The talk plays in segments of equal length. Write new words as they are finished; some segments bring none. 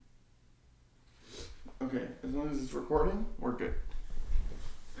Okay, as long as it's recording, we're good.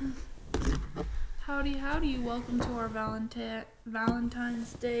 Howdy, howdy. Welcome to our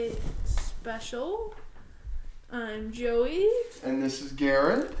Valentine's Day special. I'm Joey. And this is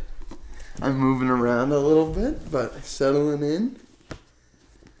Garrett. I'm moving around a little bit, but settling in.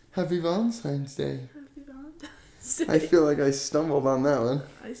 Happy Valentine's Day. Happy Valentine's Day. I feel like I stumbled on that one.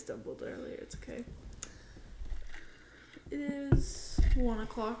 I stumbled earlier. It's okay. It is 1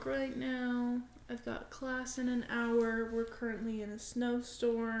 o'clock right now. I've got class in an hour. We're currently in a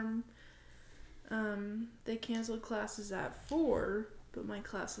snowstorm. They canceled classes at 4, but my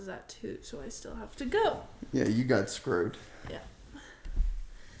class is at 2, so I still have to go. Yeah, you got screwed. Yeah.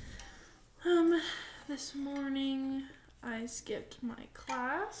 This morning I skipped my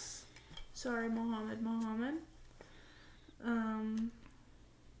class. Sorry, Mohammed.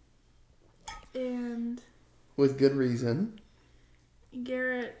 And With good reason.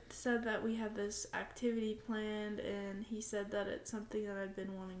 Garrett said that we had this activity planned, and he said that it's something that I've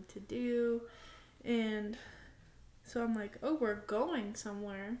been wanting to do. And so I'm like, oh, we're going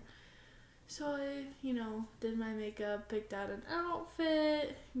somewhere. So I, did my makeup, picked out an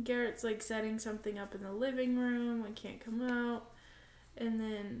outfit. Garrett's like setting something up in the living room. I can't come out. And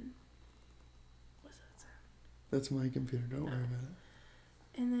then, what's that sound? That's my computer, don't worry about it.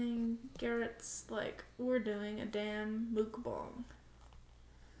 And then Garrett's like, we're doing a damn mukbang.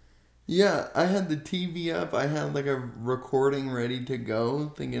 Yeah, I had the TV up. I had like a recording ready to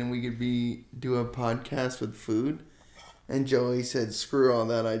go, thinking we could do a podcast with food. And Joey said, screw all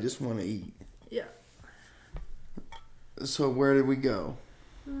that, I just want to eat. Yeah. So where did we go?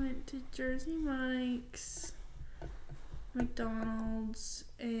 We went to Jersey Mike's, McDonald's,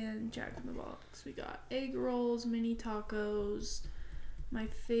 and Jack in the Box. We got egg rolls, mini tacos, my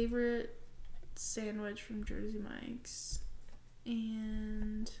favorite sandwich from Jersey Mike's,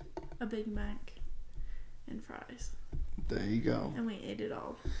 and a Big Mac and fries. There you go. And we ate it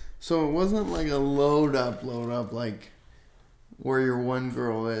all. So it wasn't like a load up like where your one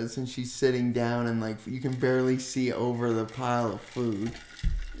girl is and she's sitting down and like you can barely see over the pile of food.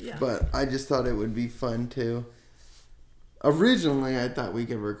 Yeah. But I just thought it would be fun too. Originally I thought we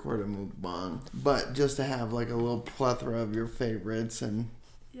could record a mukbang, but just to have like a little plethora of your favorites and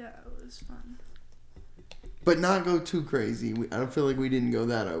yeah, it was fun. But not go too crazy. I don't feel like we didn't go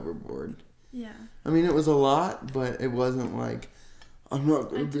that overboard. Yeah. I mean, it was a lot, but it wasn't like I'm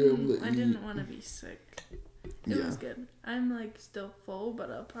not going to be able to eat. I didn't want to be sick. It was good. I'm like still full, but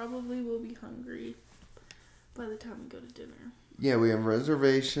I probably will be hungry by the time we go to dinner. Yeah, we have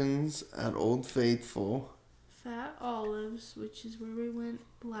reservations at Old Faithful. Fat Olives, which is where we went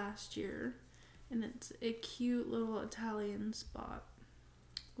last year, and it's a cute little Italian spot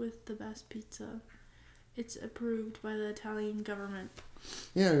with the best pizza. It's approved by the Italian government.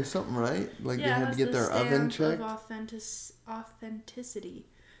 Yeah, there's something, right? Like yeah, they had to get their oven checked. Of authenticity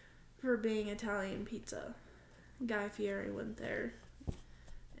for being Italian pizza. Guy Fieri went there,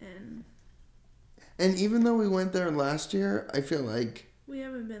 and even though we went there last year, I feel like we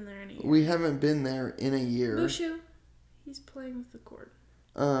haven't been there in a year. We haven't been there in a year. Mushu, he's playing with the cord.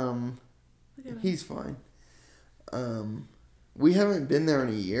 He's fine. We haven't been there in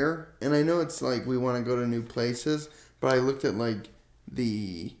a year, and I know it's like we want to go to new places, but I looked at like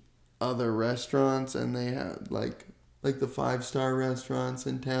the other restaurants, and they had like the 5-star restaurants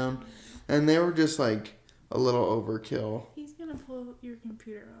in town, and they were just like a little overkill. He's gonna pull your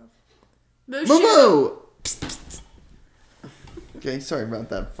computer off. Momo! Okay, sorry about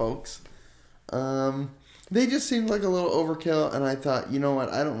that, folks. They just seemed like a little overkill, and I thought, you know what?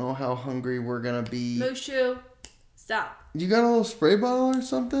 I don't know how hungry we're gonna be. Mushu, stop. You got a little spray bottle or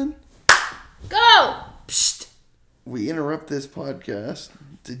something? Go! Psst. We interrupt this podcast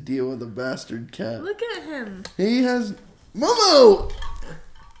to deal with a bastard cat. Look at him. He has... Momo!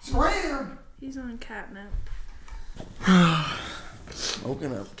 Scram! He's on catnip.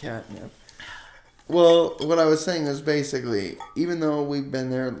 Smoking up catnip. Well, what I was saying is basically, even though we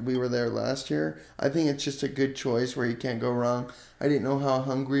were there last year, I think it's just a good choice where you can't go wrong. I didn't know how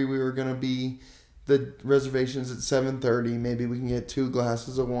hungry we were going to be. The reservation's at 7:30. Maybe we can get 2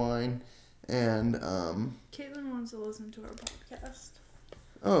 glasses of wine. And, Caitlin wants to listen to our podcast.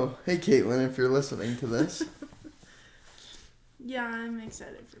 Oh, hey Caitlin, if you're listening to this. Yeah, I'm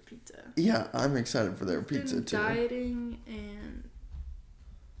excited for pizza. Yeah, I'm excited for their pizza been too. Dieting, and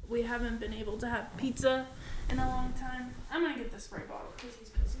we haven't been able to have pizza in a long time. I'm gonna get the spray bottle because he's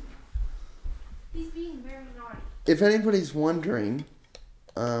pissing me off. He's being very naughty. If anybody's wondering,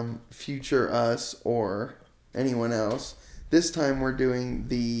 future us or anyone else, this time we're doing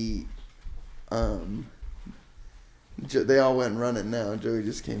the They all went running now. Joey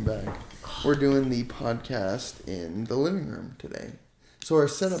just came back. We're doing the podcast in the living room today. So our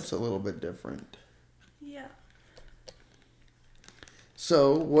setup's a little bit different. Yeah.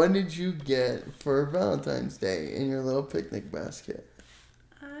 So, what did you get for Valentine's Day in your little picnic basket?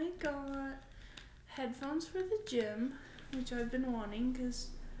 I got headphones for the gym, which I've been wanting because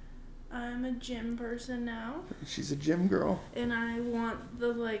I'm a gym person now. She's a gym girl. And I want the,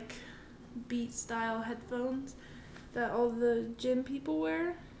 like, beat-style headphones that all the gym people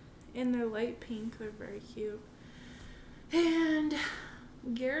wear. And they're light pink. They're very cute. And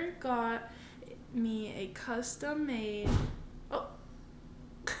Garrett got me a custom-made... Oh.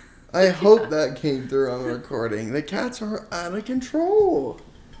 I hope that came through on the recording. The cats are out of control.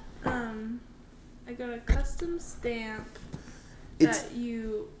 I got a custom stamp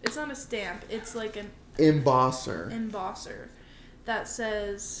it's not a stamp, it's like an embosser that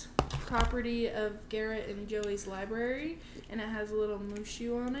says property of Garrett and Joey's library, and it has a little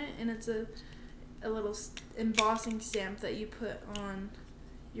mushu on it, and it's a little embossing stamp that you put on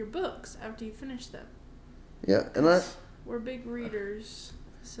your books after you finish them. Yeah, and we're big readers,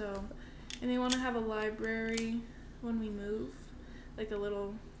 so, and they want to have a library when we move, like a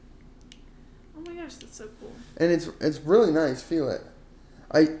little... Oh my gosh, that's so cool. And it's really nice. Feel it.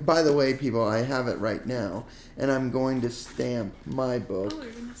 By the way, people, I have it right now, and I'm going to stamp my book. Oh,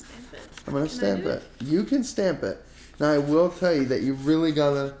 you're gonna stamp it. I'm gonna stamp it. You can stamp it. Now I will tell you that you really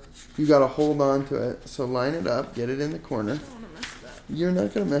gotta hold on to it. So line it up, get it in the corner. I don't wanna mess it up. You're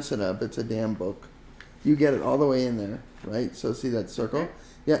not gonna mess it up. It's a damn book. You get it all the way in there, right? So see that circle? Okay.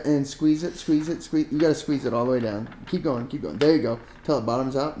 Yeah, and squeeze it. You gotta squeeze it all the way down. Keep going. There you go. Till it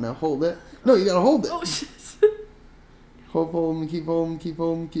bottoms out. Now hold it. No, you gotta hold it. Oh shit.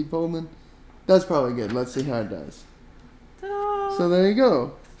 Keep holding. That's probably good. Let's see how it does. Ta-da! So there you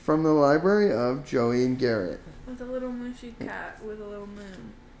go. From the library of Joey and Garrett. With a little mushy cat with a little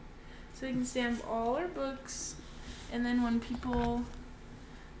moon. So you can stamp all our books, and then when people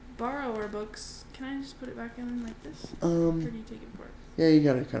borrow our books, can I just put it back in like this? Or do you take it apart? Yeah, you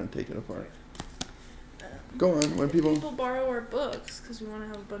gotta kind of take it apart. Go on. When people borrow our books, because we want to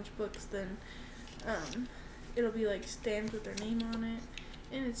have a bunch of books, then it'll be like stamped with their name on it,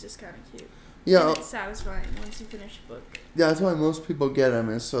 and it's just kind of cute. Yeah, and it's satisfying once you finish a book. Yeah, that's why most people get them,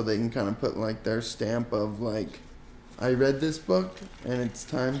 is so they can kind of put like their stamp of like, I read this book and it's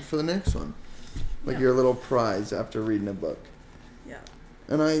time for the next one, like your little prize after reading a book. Yeah.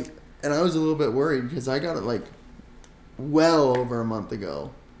 And I was a little bit worried because I got it like well over a month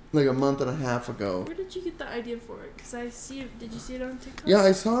ago. Like a month and a half ago. Where did you get the idea for it? Because I see it. Did you see it on TikTok? Yeah,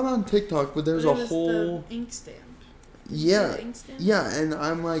 I saw it on TikTok, but there's a whole... the ink stamp. Yeah. Ink stamp? Yeah, and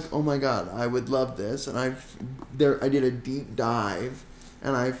I'm like, oh my god, I would love this. And I did a deep dive,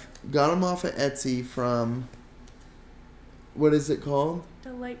 and I've got them off of Etsy from... What is it called?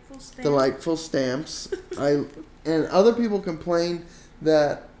 Delightful Stamps. Delightful Stamps. And other people complain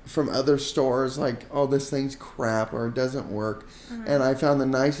that from other stores, like, oh, this thing's crap or it doesn't work. Uh-huh. And I found the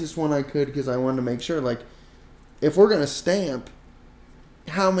nicest one I could because I wanted to make sure, like, if we're going to stamp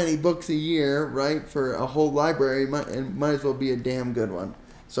how many books a year, right, for a whole library, might as well be a damn good one.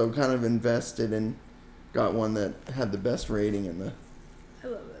 So kind of invested and got one that had the best rating in the... I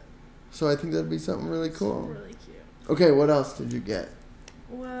love it. So I think that'd be something really cool. It's really cute. Okay, what else did you get?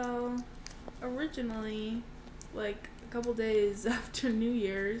 Well, originally, like, a couple days after New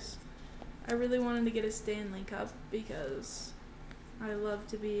Year's, I really wanted to get a Stanley Cup because I love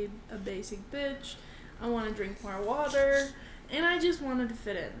to be a basic bitch. I want to drink more water, and I just wanted to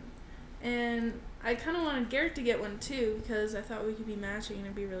fit in. And I kind of wanted Garrett to get one too because I thought we could be matching and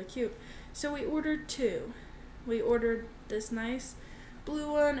it'd be really cute. So we ordered two. We ordered this nice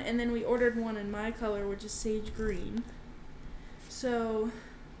blue one, and then we ordered one in my color, which is sage green. So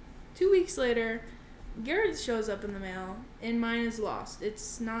 2 weeks later, Garrett shows up in the mail, and mine is lost.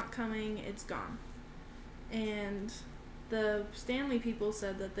 It's not coming. It's gone. And the Stanley people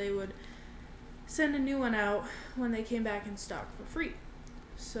said that they would send a new one out when they came back in stock for free.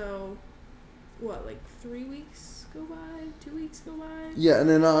 So, what, like 3 weeks go by? 2 weeks go by? Yeah,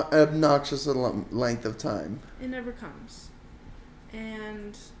 an obnoxious length of time. It never comes.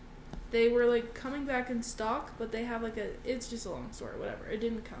 And they were, like, coming back in stock, but they have, like, it's just a long story, whatever. It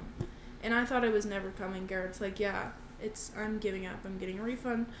didn't come. And I thought it was never coming. Garrett's like, yeah, I'm giving up. I'm getting a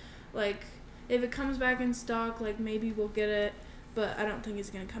refund. Like, if it comes back in stock, like, maybe we'll get it, but I don't think it's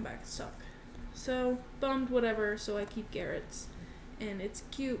going to come back in stock. So, bummed, whatever, so I keep Garrett's. And it's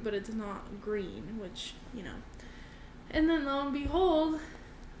cute, but it's not green, which, you know. And then, lo and behold,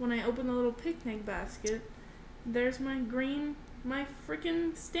 when I open the little picnic basket, there's my green my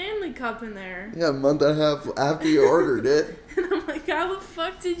freaking Stanley Cup in there. Yeah, a month and a half after you ordered it. And I'm like, how the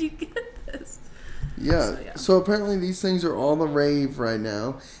fuck did you get this? Yeah. So apparently these things are all the rave right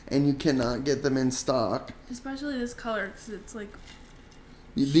now, and you cannot get them in stock. Especially this color, because it's like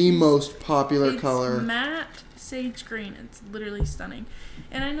the most popular color. It's matte sage green. It's literally stunning.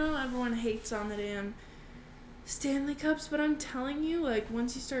 And I know everyone hates on the damn Stanley Cups, but I'm telling you, like,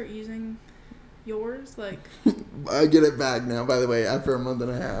 once you start using yours, like... I get it back now, by the way, after a month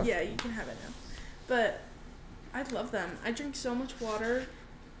and a half. Yeah, you can have it now. But I love them. I drink so much water,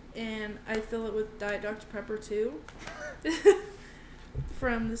 and I fill it with Diet Dr. Pepper, too.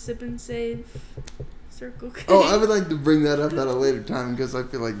 From the Sip and Save Circle K. Oh, I would like to bring that up at a later time, because I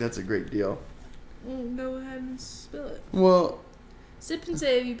feel like that's a great deal. Well, go ahead and spill it. Well... Sip and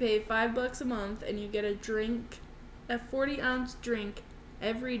Save, you pay $5 a month, and you get a 40-ounce drink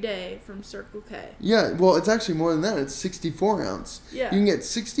every day from Circle K. Yeah, well, it's actually more than that. It's 64 ounce. Yeah. You can get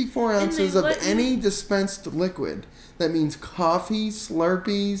 64 ounces of any dispensed liquid. That means coffee,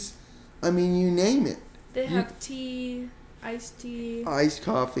 Slurpees, I mean, you name it. They have tea, iced tea. Iced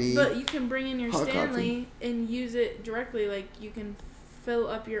coffee. But you can bring in your hot Stanley coffee. and use it directly. Like, you can fill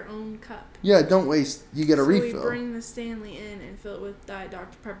up your own cup. Yeah, don't waste. You get a refill. So we bring the Stanley in and fill it with Diet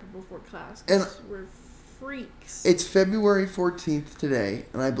Dr. Pepper before class. And we're freaks. It's February 14th today,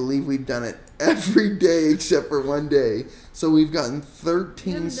 and I believe we've done it every day except for one day. So we've gotten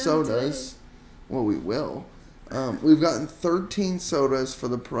 13 sodas. Well, we will. We've gotten 13 sodas for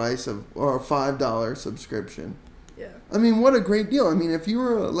the price of or a $5 subscription. Yeah. I mean, what a great deal. I mean, if you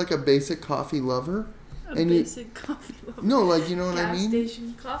were like a basic coffee lover. Coffee lover. No, like, you know what I mean? Gas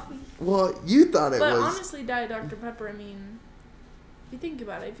station coffee. Well, you thought it was. But honestly, Diet Dr. Pepper, I mean, if you think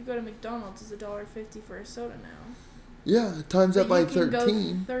about it, if you go to McDonald's, it's $1.50 for a soda now. Yeah, times that by 13. You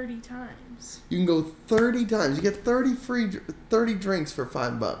can go 30 times. You can go 30 times. You get 30 drinks for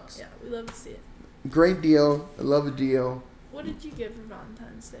 $5. Yeah, we love to see it. Great deal. I love a deal. What did you get for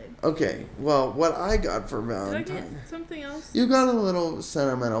Valentine's Day? Okay, well, what I got for Valentine's... Did I get something else? You got a little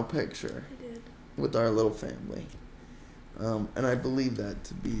sentimental picture. I did. With our little family. And I believe that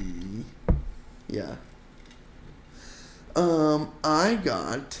to be... Yeah. I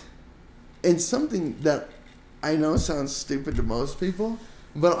got... And something that I know sounds stupid to most people,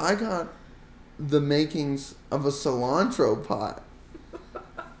 but I got the makings of a cilantro pot.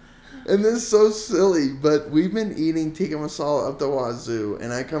 And this is so silly, but we've been eating tikka masala up the wazoo,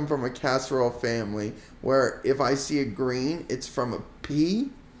 and I come from a casserole family where if I see a green, it's from a pea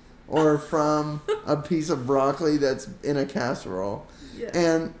or from a piece of broccoli that's in a casserole. Yeah.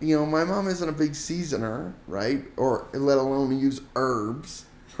 And, you know, my mom isn't a big seasoner, right? Or let alone use herbs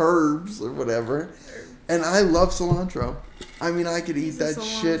or whatever. And I love cilantro. I mean, I could eat that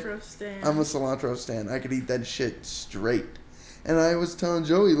shit. Stand. I'm a cilantro stand. I could eat that shit straight. And I was telling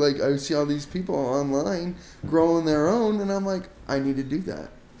Joey, like, I see all these people online growing their own, and I'm like, I need to do that.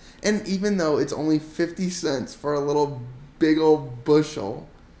 And even though it's only 50 cents for a little big old bushel,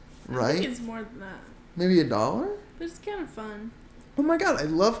 right? I think it's more than that. Maybe $1? But it's kind of fun. Oh my god,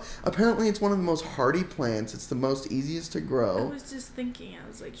 apparently it's one of the most hardy plants. It's the most easiest to grow. I was just thinking, I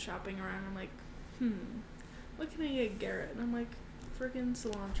was like shopping around, I'm like, what can I get Garrett? And I'm like, friggin'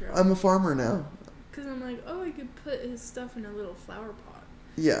 cilantro. I'm a farmer now. Because I'm like, oh, I could put his stuff in a little flower pot.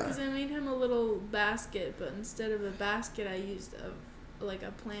 Yeah. Because I made him a little basket, but instead of a basket, I used a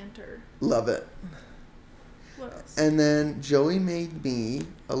planter. Love it. What else? And then Joey made me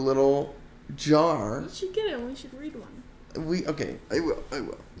a little jar. You should get it and we should read one. Okay, I will.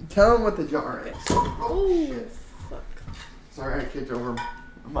 Tell him what the jar is. Oh, fuck. Sorry, I kicked over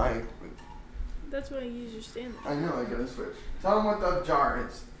my... That's why I use your stand. I know, I gotta switch. Tell him what the jar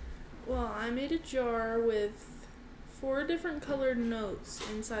is. Well, I made a jar with 4 different colored notes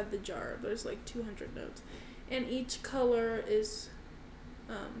inside the jar. There's like 200 notes. And each color is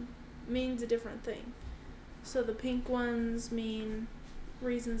means a different thing. So the pink ones mean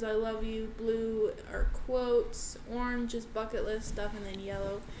reasons I love you, blue are quotes, orange is bucket list stuff, and then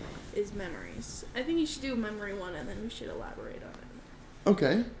yellow is memories. I think you should do memory one and then we should elaborate on it.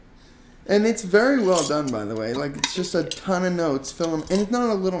 Okay. And it's very well done, by the way. Like, it's just a ton of notes. And it's not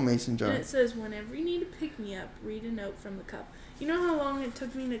a little mason jar. And it says, whenever you need a pick-me-up, read a note from the cup. You know how long it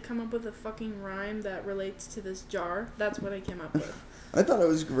took me to come up with a fucking rhyme that relates to this jar? That's what I came up with. I thought it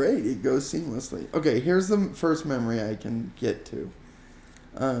was great. It goes seamlessly. Okay, here's the first memory I can get to.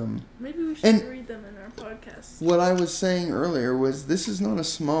 Maybe we should read them in our podcast. What I was saying earlier was this is not a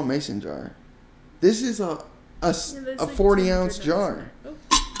small mason jar. This is a 40-ounce jar. Oh.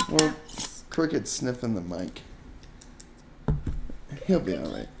 Well, Cricket's sniffing the mic. He'll be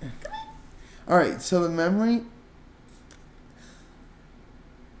alright. Alright, so the memory...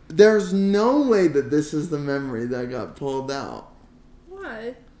 There's no way that this is the memory that got pulled out.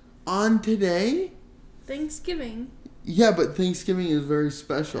 Why? On today? Thanksgiving. Yeah, but Thanksgiving is very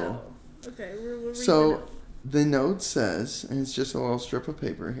special. Oh, okay, we'll read So, the note says, and it's just a little strip of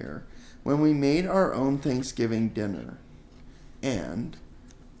paper here, when we made our own Thanksgiving dinner, and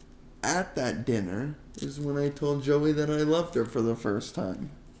at that dinner is when I told Joey that I loved her for the first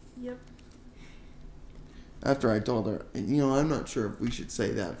time. Yep. After I told her, I'm not sure if we should say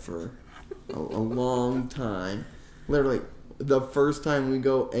that for a long time. Literally, the first time we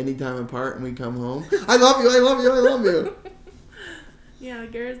go any time apart and we come home, I love you, I love you, I love you. Yeah,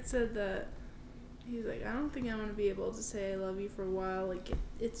 Garrett said that. He's like, I don't think I'm going to be able to say I love you for a while. Like,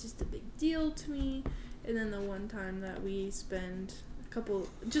 it's just a big deal to me. And then the one time that we spend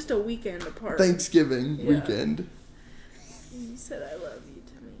just a weekend apart. Thanksgiving weekend. He said I love you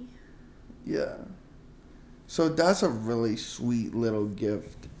to me. Yeah. So that's a really sweet little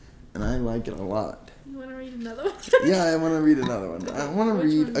gift. And I like it a lot. You want to read another one? Yeah, I want to read another one. I want to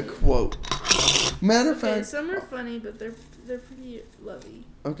Which read one a quote. Matter of fact. Some are funny, but they're pretty lovey.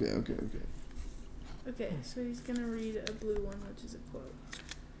 Okay. Okay, so he's going to read a blue one, which is a quote.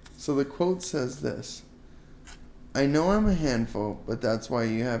 So the quote says this. I know I'm a handful, but that's why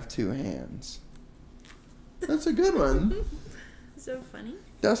you have two hands. That's a good one. So funny.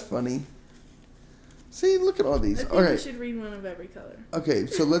 That's funny. See, look at all these. I think All right. we should read one of every color. Okay,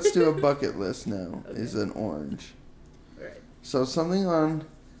 so let's do a bucket list now. Okay. Is an orange. Right. So something on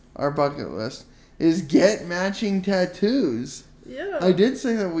our bucket list is get matching tattoos. Yeah. I did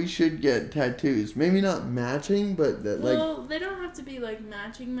say that we should get tattoos. Maybe not matching, but well, they don't have to be like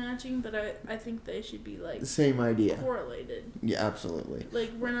matching, but I think they should be like the same idea. Correlated. Yeah, absolutely.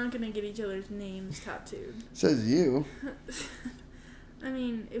 Like, we're not gonna get each other's names tattooed. Says you. I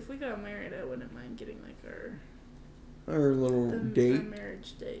mean, if we got married, I wouldn't mind getting like Our little date. Our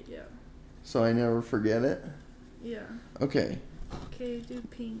marriage date, yeah. So I never forget it. Yeah. Okay. Okay, do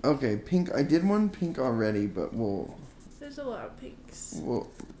pink. Okay, pink. I did one pink already, but There's a lot of pinks.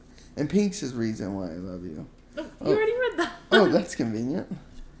 And pink's is reason why I love you. Oh, you already read that. Oh, that's convenient.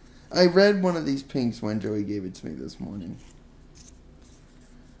 I read one of these pinks when Joey gave it to me this morning.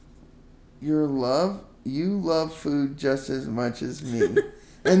 You love food just as much as me.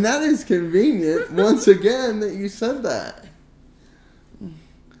 And that is convenient, once again, that you said that.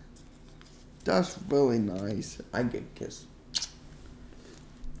 That's really nice. I get kissed.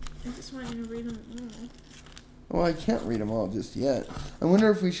 I just want you to read them all. Well, I can't read them all just yet. I wonder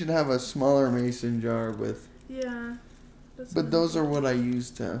if we should have a smaller mason jar with... Yeah. But those are what I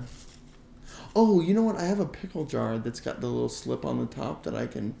use to... Oh, you know what? I have a pickle jar that's got the little slip on the top that I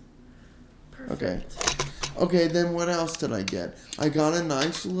can... Perfect. Okay, then what else did I get? I got a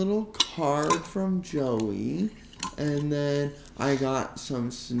nice little card from Joey. And then I got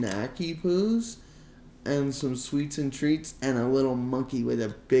some snacky poos. And some sweets and treats. And a little monkey with a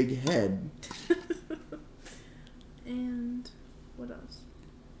big head. And what else?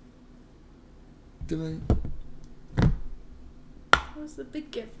 Did What was the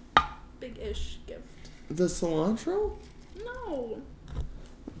big gift? Big-ish gift. the cilantro? No.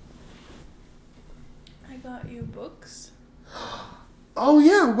 I got you books. Oh,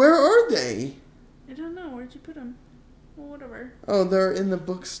 yeah. Where are they? I don't know. Where'd you put them? Well, whatever. Oh, they're in the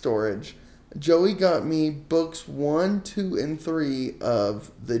book storage. Joey got me books 1, 2, and 3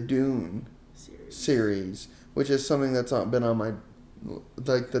 of the Dune series, which is something that's been on my,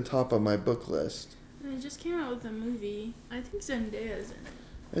 like, the top of my book list. And it just came out with a movie. I think Zendaya's in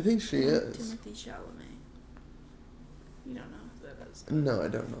it. I think she is. Timothy Chalamet. You don't know who that is. No, I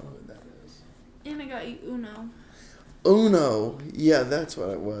don't know who that is. And I got you Uno. Uno. Yeah, that's what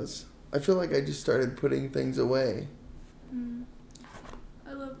it was. I feel like I just started putting things away.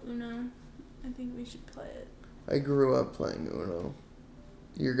 I love Uno. I think we should play it. I grew up playing Uno.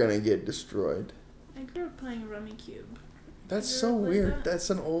 You're gonna get destroyed. I grew up playing Rummy Cube. That's so weird. That's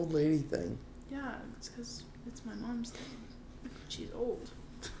an old lady thing. Yeah, it's because it's my mom's thing. She's old.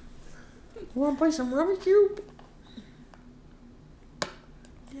 Want to play some Rummy Cube?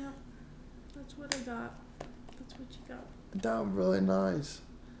 Yeah, that's what I got. That's what you got. That was really nice.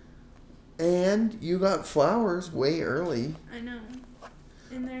 And you got flowers way early. I know.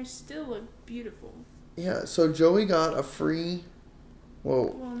 And they still look beautiful. Yeah, so Joey got a free...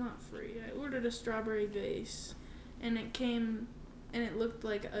 Well, not free. I ordered a strawberry vase. And it came... And it looked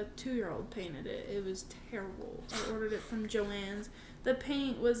like a 2-year-old painted it. It was terrible. I ordered it from Joann's. The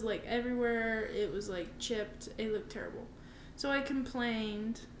paint was, like, everywhere. It was, like, chipped. It looked terrible. So I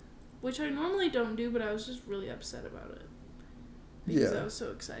complained, which I normally don't do, but I was just really upset about it. Because I was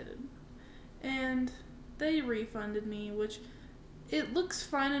so excited. And they refunded me, which It looks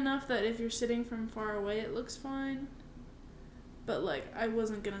fine enough that if you're sitting from far away, it looks fine. But, like, I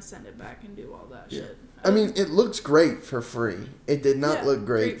wasn't going to send it back and do all that shit. I mean, it looks great for free. It did not look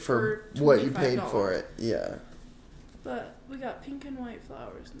great for what you paid for it. Yeah. But we got pink and white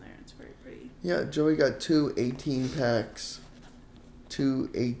flowers in there. It's very pretty. Yeah, Joey got 2 18 packs.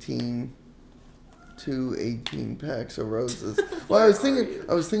 2 18 packs of roses. Well, I was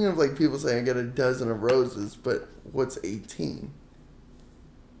thinking of like people saying I got a dozen of roses, but what's 18?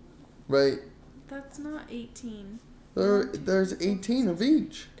 Right? That's not 18. There's 18 of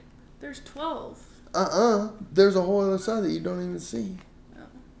each. There's 12. There's a whole other side that you don't even see. Oh.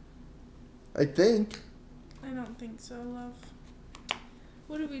 I think. I don't think so, love.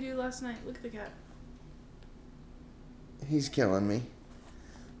 What did we do last night? Look at the cat. He's killing me.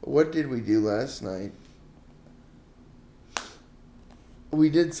 What did we do last night? We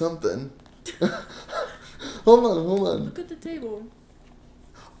did something. Hold on. Look at the table.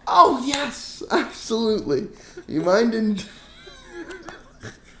 Oh, yes! Absolutely. You mind?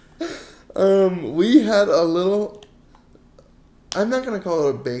 We had a little... I'm not going to call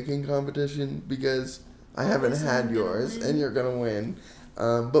it a baking competition because I haven't had yours and you're going to win. But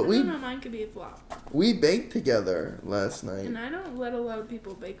I don't know, mine could be a flop. We baked together last night. And I don't let a lot of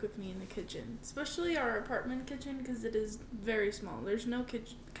people bake with me in the kitchen. Especially our apartment kitchen because it is very small. There's no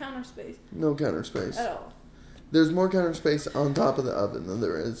counter space. No counter space. At all. There's more counter space on top of the oven than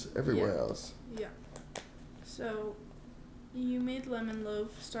there is everywhere else. Yeah. So, you made lemon loaf,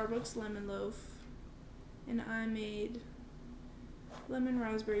 Starbucks lemon loaf, and I made lemon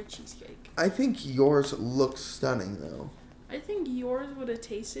raspberry cheesecake. I think yours looks stunning, though. I think yours would have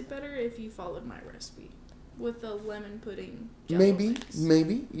tasted better if you followed my recipe with the lemon pudding. Maybe.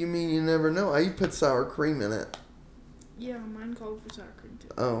 You mean you never know. I put sour cream in it. Yeah, mine called for sour cream too.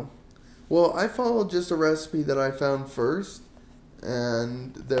 Oh. Well, I followed just a recipe that I found first,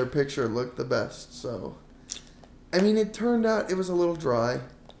 and their picture looked the best, so... I mean, it turned out it was a little dry.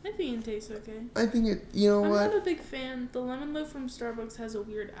 I think it tastes okay. I think it... You know what? I'm not a big fan. The lemon loaf from Starbucks has a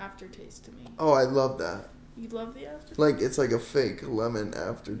weird aftertaste to me. Oh, I love that. You love the aftertaste? Like, it's like a fake lemon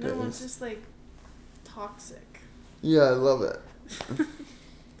aftertaste. No, it's just, like, toxic. Yeah, I love it.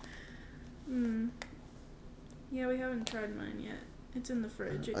 Yeah, we haven't tried mine yet. It's in the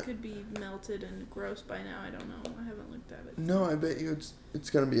fridge. It could be melted and gross by now. I don't know. I haven't looked at it. No, I bet you it's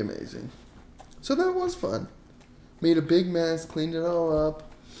going to be amazing. So that was fun. Made a big mess, cleaned it all up.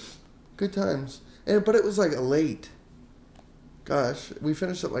 Good times. But it was like late. Gosh, we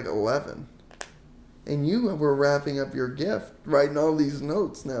finished at like 11. And you were wrapping up your gift, writing all these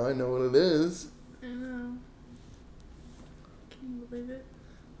notes. Now I know what it is. I know. Can you believe it?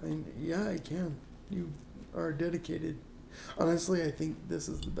 Yeah, I can. You are dedicated. Honestly, I think this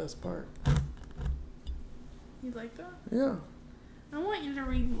is the best part. You like that? Yeah. I want you to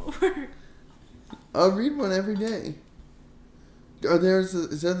read more. I'll read one every day.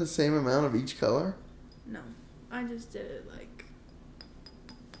 Is there the same amount of each color? No. I just did it like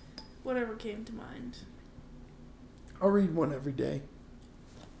whatever came to mind. I'll read one every day.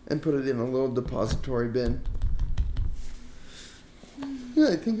 And put it in a little depository bin. Yeah,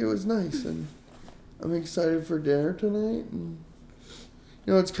 I think it was nice. And I'm excited for dinner tonight. And,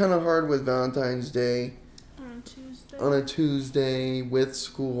 it's kind of hard with Valentine's Day. On a Tuesday with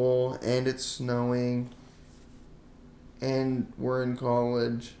school, and it's snowing, and we're in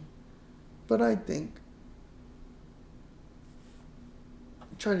college. But I think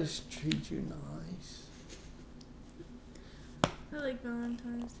try to treat you nice. I like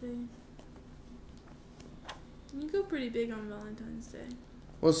Valentine's Day. You go pretty big on Valentine's Day.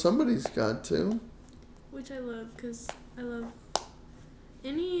 Well, somebody's got to. Which I love, because I love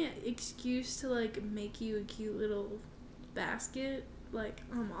any excuse to, like, make you a cute little basket. Like,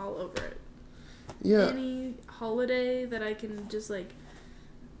 I'm all over it. Yeah. Any holiday that I can just, like,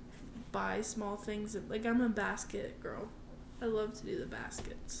 buy small things. Like, I'm a basket girl. I love to do the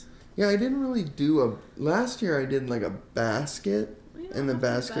baskets. Yeah, I didn't really do last year I did, like, a basket. And the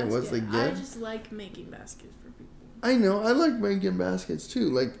basket was the gift. I just like making baskets for people. I know. I like making baskets, too.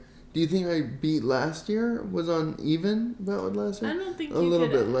 Like, do you think I beat last year? Was on even about what last year? I don't think a little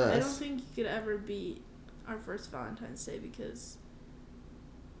bit less. I don't think you could ever beat our first Valentine's Day because...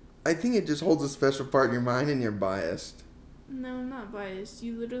 I think it just holds a special part in your mind and you're biased. No, I'm not biased.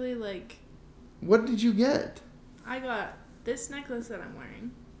 You literally, like... What did you get? I got this necklace that I'm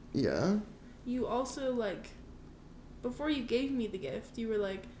wearing. Yeah. You also, like... Before you gave me the gift, you were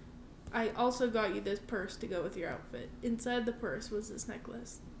like, I also got you this purse to go with your outfit. Inside the purse was this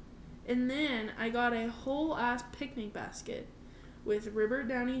necklace. And then I got a whole ass picnic basket with Robert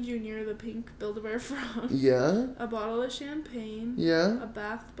Downey Jr., the pink Build-A-Bear frog. Yeah. A bottle of champagne. Yeah. A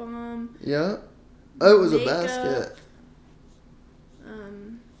bath bomb. Yeah. Oh, it was makeup, a basket.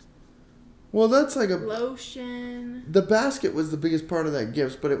 Well, that's like a... Lotion. The basket was the biggest part of that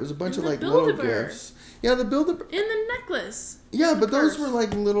gift, but it was a bunch of like little Build-A-Bear. gifts. Yeah, the Build-A-Bear. And the necklace. Yeah, but purse. those were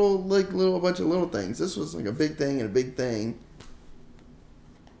like little, a bunch of little things. This was like a big thing and a big thing.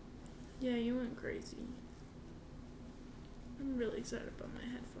 Yeah, you went crazy. I'm really excited about my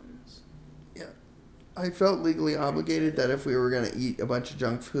headphones. Yeah. I felt legally obligated that if we were going to eat a bunch of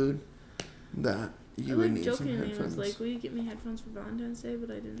junk food, that you would need some headphones. I was like, will you get me headphones for Valentine's Day?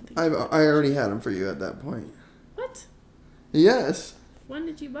 But I didn't think I already had them for you at that point. What? Yes. When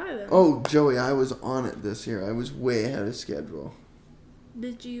did you buy them? Oh, Joey, I was on it this year. I was way ahead of schedule.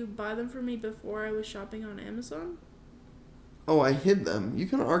 Did you buy them for me before I was shopping on Amazon? Oh, I hid them. You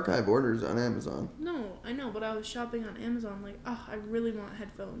can archive orders on Amazon. No, I know, but I was shopping on Amazon like, oh, I really want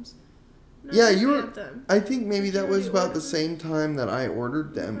headphones. No, Yeah, you were... Them. I think maybe that was about the them? same time that I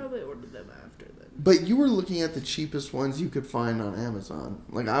ordered them. I probably ordered them after then. But you were looking at the cheapest ones you could find on Amazon.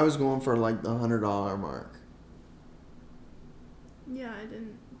 Like, I was going for like the $100 mark. Yeah, I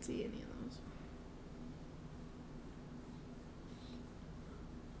didn't see any of those.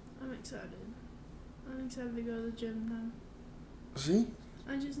 I'm excited. I'm excited to go to the gym now. See?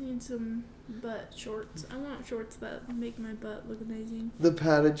 I just need some butt shorts. I want shorts that make my butt look amazing. The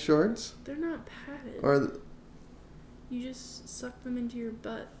padded shorts? They're not padded. Or you just suck them into your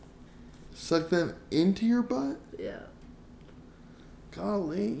butt. Suck them into your butt? Yeah.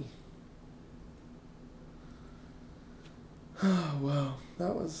 Golly. Oh, wow.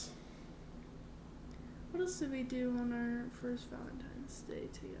 That was... What else did we do on our first Valentine's Day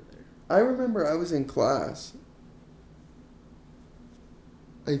together? I remember I was in class.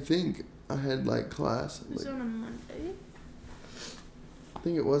 I think I had like class. It was on a Monday. I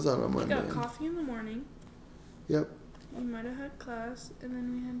think it was on a Monday. We got coffee in the morning. Yep. We might have had class, and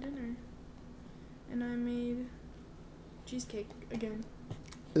then we had dinner. And I made cheesecake again.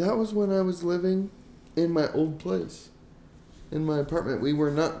 That was when I was living in my old place. In my apartment. We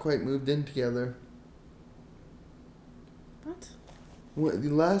were not quite moved in together. What?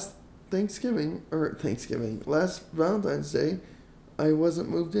 Last Valentine's Day, I wasn't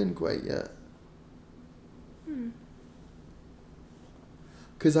moved in quite yet.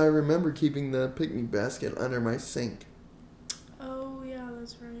 Because I remember keeping the picnic basket under my sink. Oh, yeah,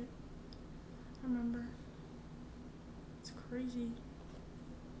 that's right. I remember. It's crazy.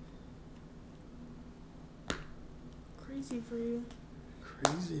 Crazy for you.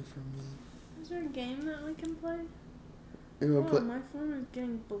 Crazy for me. Is there a game that we can play? You Oh, my phone is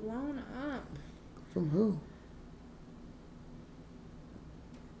getting blown up. From who?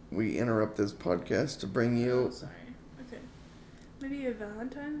 We interrupt this podcast to bring you... Oh, sorry. Okay. Maybe a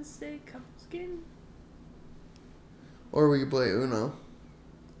Valentine's Day couples game? Or we could play Uno.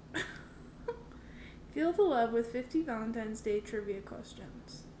 Feel the love with 50 Valentine's Day trivia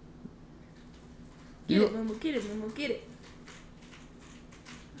questions. Get it when we'll get it when we'll get it.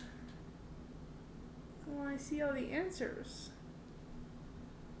 Well, I see all the answers.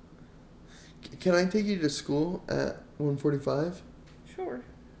 Can I take you to school at 1:45? Sure.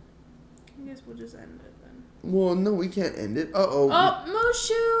 I guess we'll just end it then. Well, no, we can't end it. Uh-oh. Oh,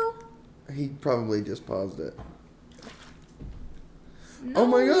 Mushu! He probably just paused it. No, oh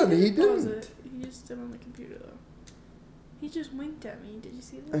my god, he pause didn't. it. He just did on the computer, though. He just winked at me. Did you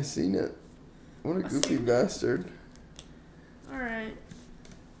see that? I seen it. What a goofy bastard. Alright.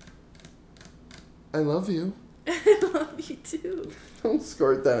 I love you. I love you too. Don't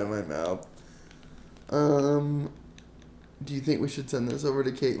squirt that in my mouth. Do you think we should send this over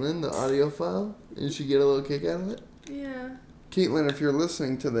to Caitlin, the audio file? And she get a little kick out of it? Yeah. Caitlin, if you're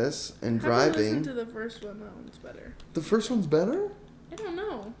listening to this and Have driving... listen to the first one. That one's better. The first one's better? I don't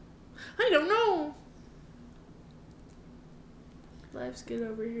know. I don't know. Life's good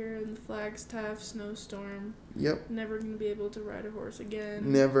over here in the Flagstaff snowstorm. Yep. Never gonna be able to ride a horse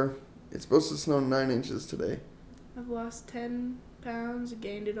again. Never. It's supposed to snow 9 inches today. I've lost 10 pounds.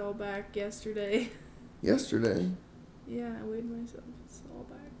 Gained it all back yesterday. Yesterday? Yeah, I weighed myself. It's all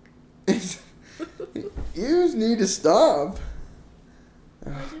back. You just need to stop.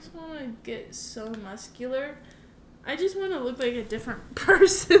 I just want to get so muscular. I just want to look like a different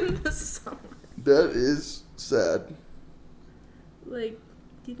person this summer. That is sad. Like,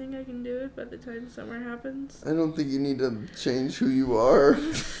 do you think I can do it by the time summer happens? I don't think you need to change who you are.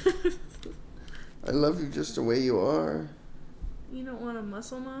 I love you just the way you are. You don't want a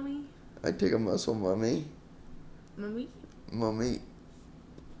muscle mommy? I'd take a muscle mummy. Mommy? Mummy.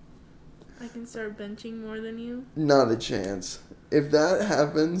 I can start benching more than you? Not a chance. If that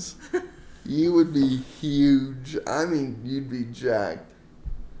happens, you would be huge. I mean, you'd be jacked.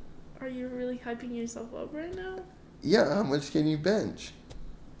 Are you really hyping yourself up right now? Yeah, how much can you bench?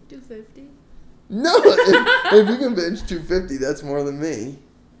 250. No, if you can bench 250, that's more than me.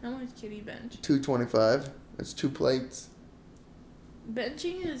 How much can you bench? 225. That's 2 plates.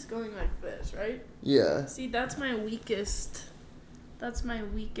 Benching is going like this, right? Yeah. See, that's my weakest. That's my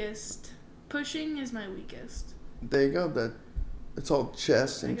weakest. Pushing is my weakest. There you go. It's all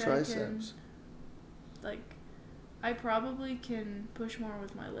chest and Like triceps. I probably can push more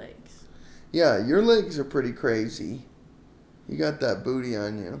with my legs. Yeah, your legs are pretty crazy. You got that booty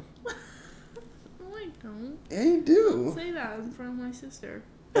on you. No, I don't. Yeah, you do. Don't say that in front of my sister.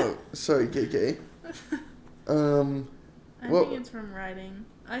 Oh, sorry, KK. I think it's from riding.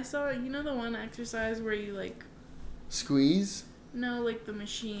 I saw, the one exercise where you Squeeze? No, the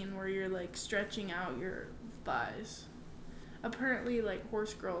machine where you're stretching out your thighs. Apparently,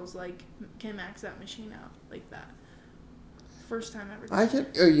 horse girls can max that machine out like that. First time ever.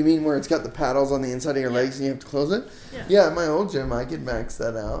 Oh, you mean where it's got the paddles on the inside of your legs and you have to close it? Yeah. Yeah, at my old gym, I could max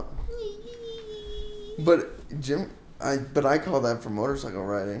that out. But I call that for motorcycle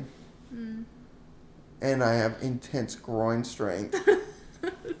riding. Mm. And I have intense groin strength.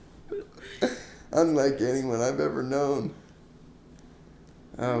 Unlike anyone I've ever known.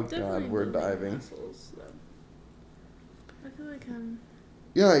 Oh God, we're diving. Muscles, though. I feel like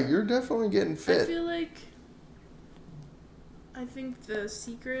Yeah, you're definitely getting fit. I think the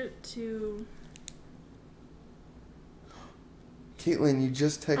secret to... Caitlin, you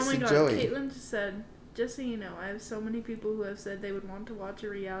just texted Oh my God, Joey. Caitlin just said, just so you know, I have so many people who have said they would want to watch a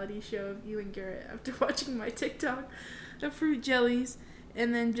reality show of you and Garrett after watching my TikTok of fruit jellies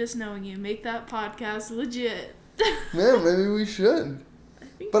and then just knowing you. Make that podcast legit. Man, maybe we should.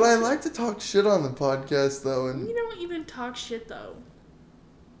 But I should. like to talk shit on the podcast, though. And You don't even talk shit, though.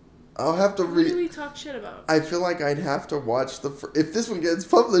 I'll have to What do we talk shit about? I feel like I'd have to watch if this one gets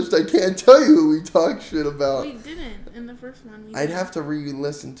published, I can't tell you who we talk shit about. We didn't in the first one. I'd have to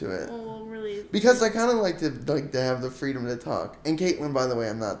re-listen to it. Well, really. Because I kind of like to have the freedom to talk. And Caitlin, by the way,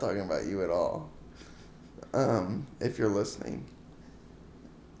 I'm not talking about you at all. If you're listening.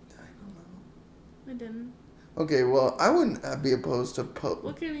 I don't know. I didn't. Okay, well, I wouldn't be opposed to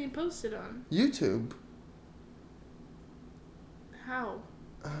What can you post it on? YouTube. How?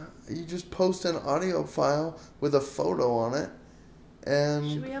 You just post an audio file with a photo on it, and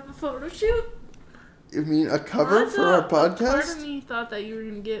Should we have a photo shoot? You mean a cover for our podcast? Part of me thought that you were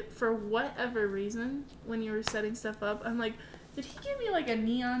gonna get, for whatever reason, when you were setting stuff up. I'm like, did he give me a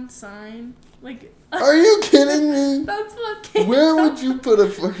neon sign? Are you kidding me? That's what came. Where would you put a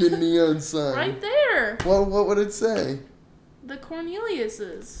fucking neon sign? Right there. Well, what would it say? The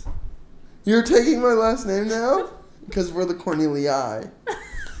Corneliuses. You're taking my last name now? Because we're the Cornelii.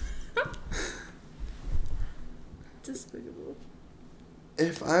 Despicable.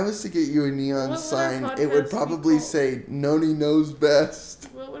 If I was to get you a neon What would our sign, it podcast would be probably called? say, Noni knows best.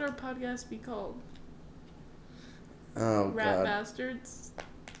 What would our podcast be called? Oh, Rat God. Bastards?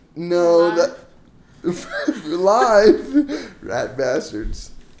 No, Live? that... Live! Rat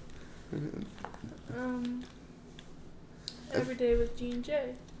bastards. Every Day with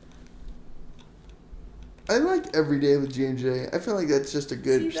G&J. I like Every Day with G&J. I feel like that's just a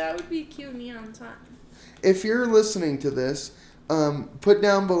good... See, that would be a cute neon sign. If you're listening to this, put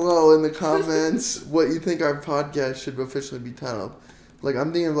down below in the comments what you think our podcast should officially be titled.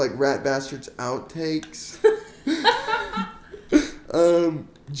 I'm thinking of Rat Bastards Outtakes.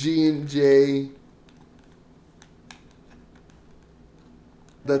 G&J.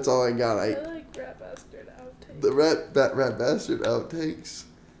 That's all I got. I like Rat Bastard Outtakes. The Rat Bastard Outtakes.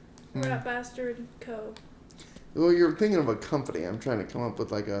 Rat Bastard Co. Well, you're thinking of a company. I'm trying to come up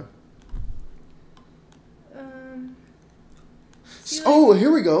with a... Oh,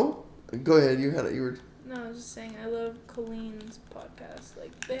 here we go. Go ahead. You had it. You were... No, I was just saying, I love Colleen's podcast.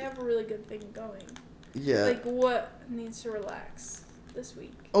 They have a really good thing going. Yeah. What needs to relax this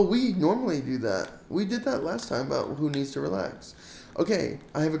week? Oh, we normally do that. We did that last time about who needs to relax. Okay,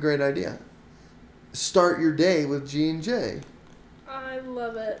 I have a great idea. Start your day with G&J. I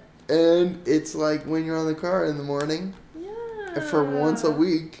love it. And it's when you're on the car in the morning. Yeah. For once a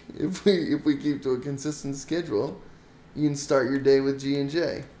week, if we keep to a consistent schedule, you can start your day with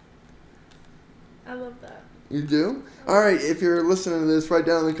G&J. I love that. You do? All right, if you're listening to this, write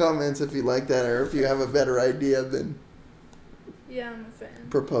down in the comments if you like that or if you have a better idea, then Yeah, I'm a fan.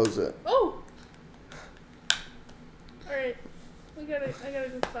 propose it. Oh! Alright. I gotta go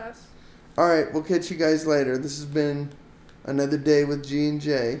to class. All right, we'll catch you guys later. This has been another day with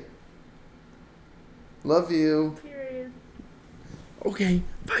G&J. Love you. Period. Okay.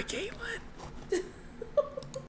 Bye, Caitlin.